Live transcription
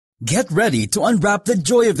Get ready to unwrap the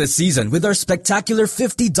joy of the season with our spectacular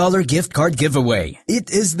 $50 gift card giveaway.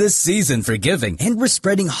 It is the season for giving, and we're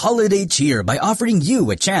spreading holiday cheer by offering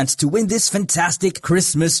you a chance to win this fantastic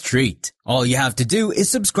Christmas treat. All you have to do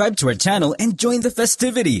is subscribe to our channel and join the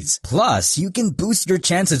festivities. Plus, you can boost your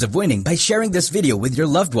chances of winning by sharing this video with your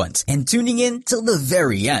loved ones and tuning in till the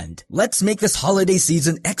very end. Let's make this holiday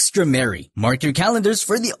season extra merry. Mark your calendars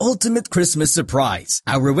for the ultimate Christmas surprise.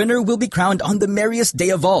 Our winner will be crowned on the merriest day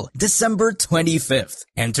of all, December 25th.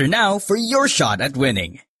 Enter now for your shot at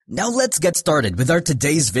winning. Now let's get started with our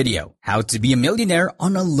today's video, how to be a millionaire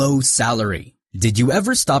on a low salary. Did you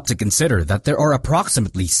ever stop to consider that there are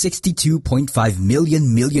approximately 62.5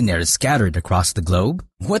 million millionaires scattered across the globe?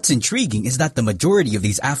 What's intriguing is that the majority of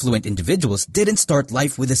these affluent individuals didn't start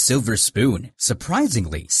life with a silver spoon.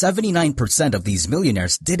 Surprisingly, 79% of these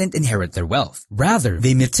millionaires didn't inherit their wealth. Rather,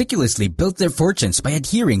 they meticulously built their fortunes by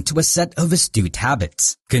adhering to a set of astute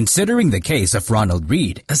habits. Considering the case of Ronald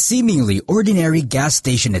Read, a seemingly ordinary gas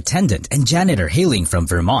station attendant and janitor hailing from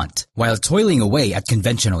Vermont, while toiling away at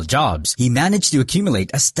conventional jobs, he managed to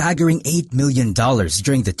accumulate a staggering $8 million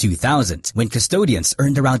during the 2000s, when custodians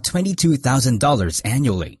earned around $22,000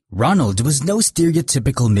 annually. Ronald was no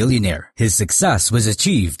stereotypical millionaire. His success was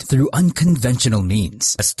achieved through unconventional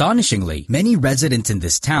means. Astonishingly, many residents in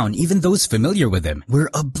this town, even those familiar with him, were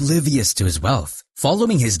oblivious to his wealth.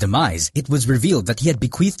 Following his demise, it was revealed that he had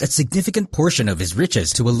bequeathed a significant portion of his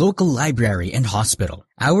riches to a local library and hospital.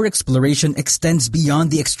 Our exploration extends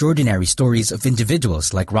beyond the extraordinary stories of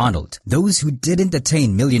individuals like Ronald, those who didn't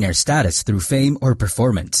attain millionaire status through fame or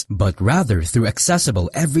performance, but rather through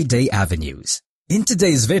accessible everyday avenues. In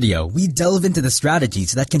today's video, we delve into the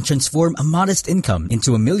strategies that can transform a modest income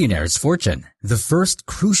into a millionaire's fortune. The first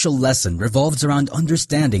crucial lesson revolves around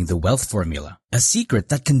understanding the wealth formula, a secret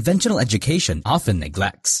that conventional education often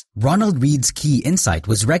neglects. Ronald Read's key insight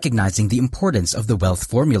was recognizing the importance of the wealth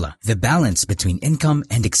formula, the balance between income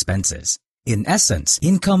and expenses. In essence,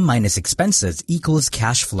 income minus expenses equals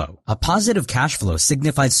cash flow. A positive cash flow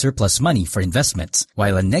signifies surplus money for investments,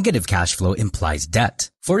 while a negative cash flow implies debt.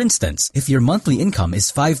 For instance, if your monthly income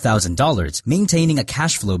is $5,000, maintaining a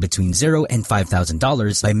cash flow between $0 and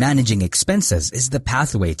 $5,000 by managing expenses is the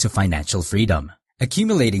pathway to financial freedom.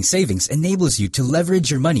 Accumulating savings enables you to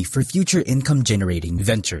leverage your money for future income-generating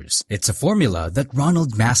ventures. It's a formula that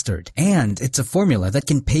Ronald mastered, and it's a formula that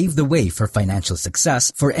can pave the way for financial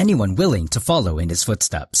success for anyone willing to follow in his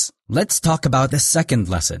footsteps. Let's talk about the second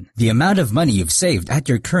lesson. The amount of money you've saved at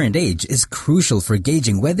your current age is crucial for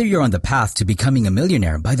gauging whether you're on the path to becoming a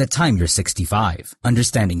millionaire by the time you're 65.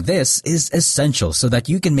 Understanding this is essential so that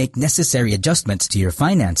you can make necessary adjustments to your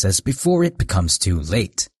finances before it becomes too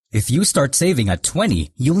late. If you start saving at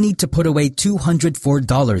 20, you'll need to put away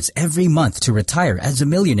 $204 every month to retire as a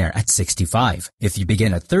millionaire at 65. If you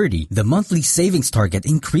begin at 30, the monthly savings target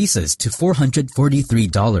increases to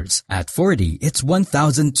 $443. At 40, it's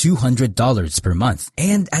 $1,200 per month.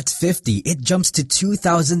 And at 50, it jumps to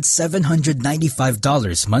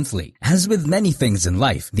 $2,795 monthly. As with many things in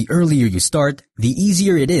life, the earlier you start, the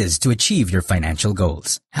easier it is to achieve your financial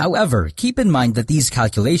goals. However, keep in mind that these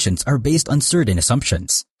calculations are based on certain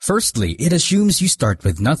assumptions. Firstly, it assumes you start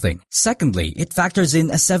with nothing. Secondly, it factors in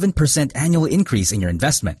a 7% annual increase in your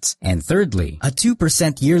investments. And thirdly, a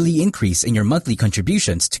 2% yearly increase in your monthly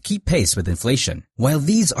contributions to keep pace with inflation. While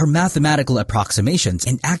these are mathematical approximations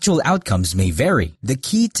and actual outcomes may vary, the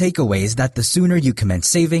key takeaway is that the sooner you commence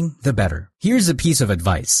saving, the better. Here's a piece of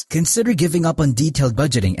advice. Consider giving up on detailed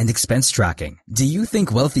budgeting and expense tracking. Do you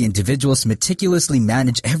think wealthy individuals meticulously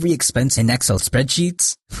manage every expense in Excel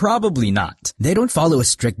spreadsheets? Probably not. They don't follow a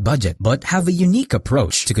strict budget, but have a unique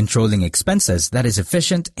approach to controlling expenses that is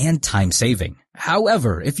efficient and time-saving.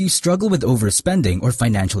 However, if you struggle with overspending or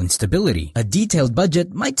financial instability, a detailed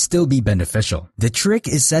budget might still be beneficial. The trick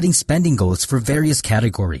is setting spending goals for various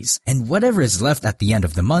categories, and whatever is left at the end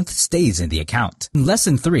of the month stays in the account. In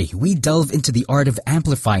Lesson 3, we delve into the art of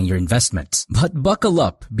amplifying your investments. But buckle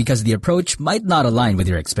up, because the approach might not align with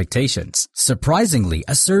your expectations. Surprisingly,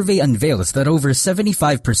 a survey unveils that over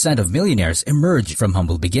 75% of millionaires emerge from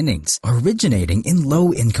humble beginnings, originating in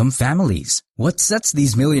low-income families. What sets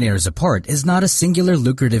these millionaires apart is not a singular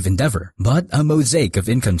lucrative endeavor, but a mosaic of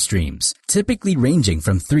income streams, typically ranging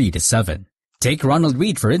from 3 to 7. Take Ronald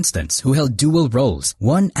Read, for instance, who held dual roles,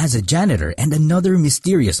 one as a janitor and another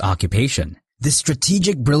mysterious occupation. The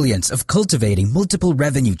strategic brilliance of cultivating multiple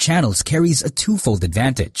revenue channels carries a twofold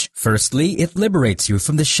advantage. Firstly, it liberates you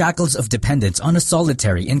from the shackles of dependence on a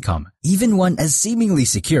solitary income, even one as seemingly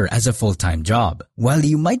secure as a full-time job. While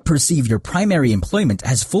you might perceive your primary employment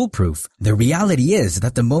as foolproof, the reality is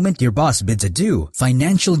that the moment your boss bids adieu,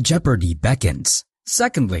 financial jeopardy beckons.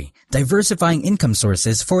 Secondly, diversifying income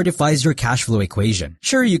sources fortifies your cash flow equation.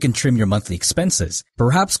 Sure, you can trim your monthly expenses,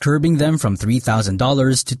 perhaps curbing them from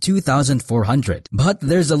 $3,000 to $2,400, but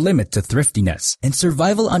there's a limit to thriftiness, and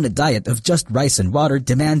survival on a diet of just rice and water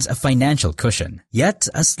demands a financial cushion. Yet,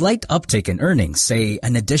 a slight uptick in earnings, say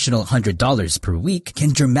an additional $100 per week,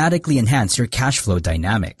 can dramatically enhance your cash flow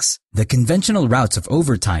dynamics. The conventional routes of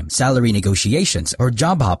overtime, salary negotiations, or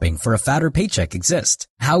job hopping for a fatter paycheck exist.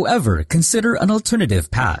 However, consider an alternative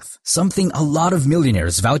path, something a lot of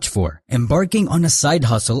millionaires vouch for, embarking on a side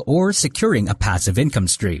hustle or securing a passive income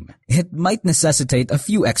stream. It might necessitate a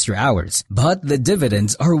few extra hours, but the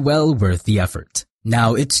dividends are well worth the effort.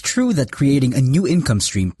 Now, it's true that creating a new income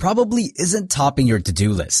stream probably isn't topping your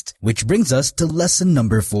to-do list, which brings us to lesson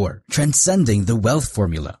number 4, transcending the wealth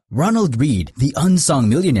formula. Ronald Read, the unsung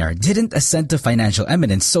millionaire, didn't ascend to financial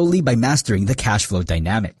eminence solely by mastering the cash flow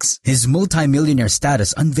dynamics. His multi-millionaire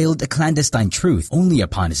status unveiled a clandestine truth only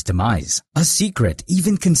upon his demise, a secret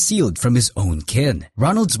even concealed from his own kin.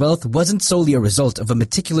 Ronald's wealth wasn't solely a result of a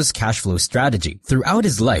meticulous cash flow strategy. Throughout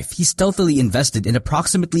his life, he stealthily invested in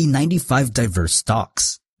approximately 95 diverse stocks.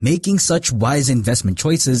 Making such wise investment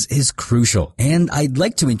choices is crucial, and I'd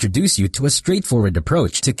like to introduce you to a straightforward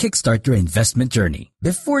approach to kickstart your investment journey.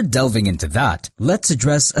 Before delving into that, let's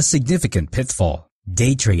address a significant pitfall: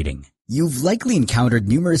 day trading. You've likely encountered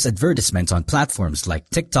numerous advertisements on platforms like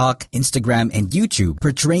TikTok, Instagram, and YouTube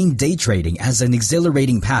portraying day trading as an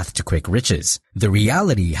exhilarating path to quick riches. The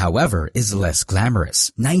reality, however, is less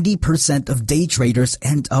glamorous. 90% of day traders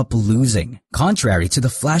end up losing. Contrary to the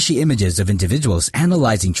flashy images of individuals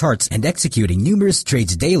analyzing charts and executing numerous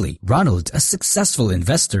trades daily, Ronald, a successful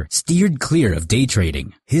investor, steered clear of day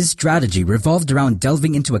trading. His strategy revolved around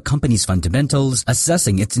delving into a company's fundamentals,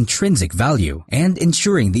 assessing its intrinsic value, and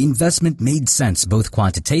ensuring the investment made sense both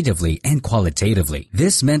quantitatively and qualitatively.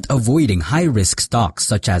 This meant avoiding high-risk stocks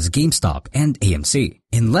such as GameStop and AMC.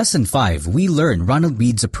 In Lesson 5, we learn Ronald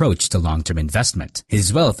Read's approach to long-term investment.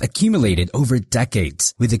 His wealth accumulated over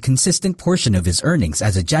decades, with a consistent portion of his earnings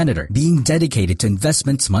as a janitor being dedicated to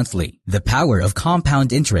investments monthly. The power of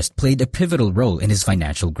compound interest played a pivotal role in his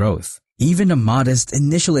financial growth. Even a modest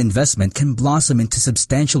initial investment can blossom into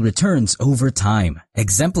substantial returns over time,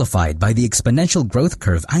 exemplified by the exponential growth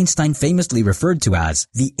curve Einstein famously referred to as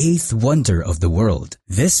the eighth wonder of the world.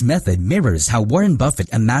 This method mirrors how Warren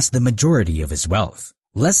Buffett amassed the majority of his wealth.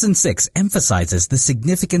 Lesson 6 emphasizes the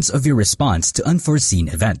significance of your response to unforeseen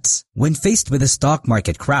events. When faced with a stock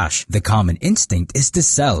market crash, the common instinct is to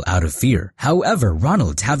sell out of fear. However,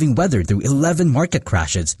 Ronald, having weathered through 11 market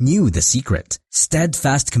crashes, knew the secret: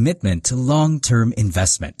 steadfast commitment to long-term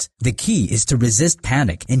investment. The key is to resist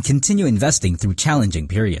panic and continue investing through challenging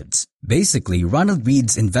periods. Basically, Ronald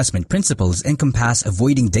Read's investment principles encompass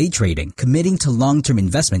avoiding day trading, committing to long-term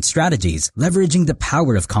investment strategies, leveraging the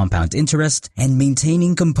power of compound interest, and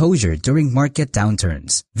maintaining composure during market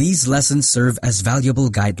downturns. These lessons serve as valuable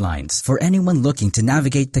guidelines for anyone looking to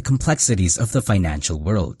navigate the complexities of the financial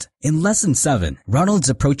world. In Lesson 7, Ronald's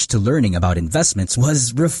approach to learning about investments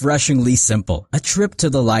was refreshingly simple: a trip to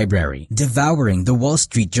the library, devouring the Wall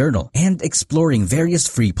Street Journal, and exploring various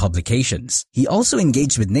free publications. He also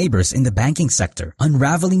engaged with neighbors in the banking sector,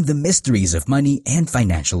 unraveling the mysteries of money and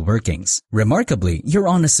financial workings. Remarkably, you're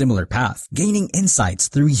on a similar path, gaining insights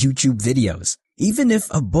through YouTube videos. Even if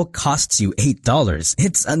a book costs you $8,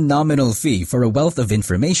 it's a nominal fee for a wealth of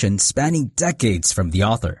information spanning decades from the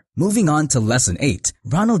author. Moving on to Lesson 8,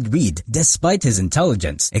 Ronald Read, despite his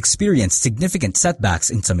intelligence, experienced significant setbacks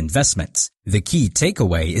in some investments. The key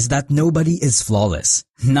takeaway is that nobody is flawless,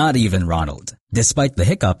 not even Ronald. Despite the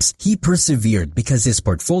hiccups, he persevered because his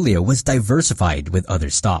portfolio was diversified with other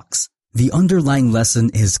stocks. The underlying lesson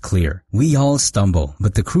is clear. We all stumble,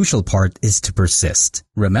 but the crucial part is to persist.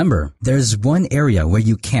 Remember, there's one area where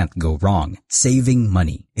you can't go wrong: saving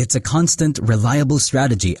money. It's a constant, reliable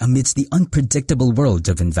strategy amidst the unpredictable world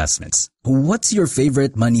of investments. What's your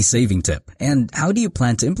favorite money-saving tip, and how do you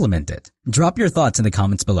plan to implement it? Drop your thoughts in the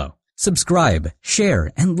comments below. Subscribe,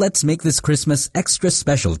 share, and let's make this Christmas extra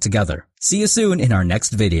special together. See you soon in our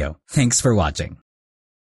next video. Thanks for watching.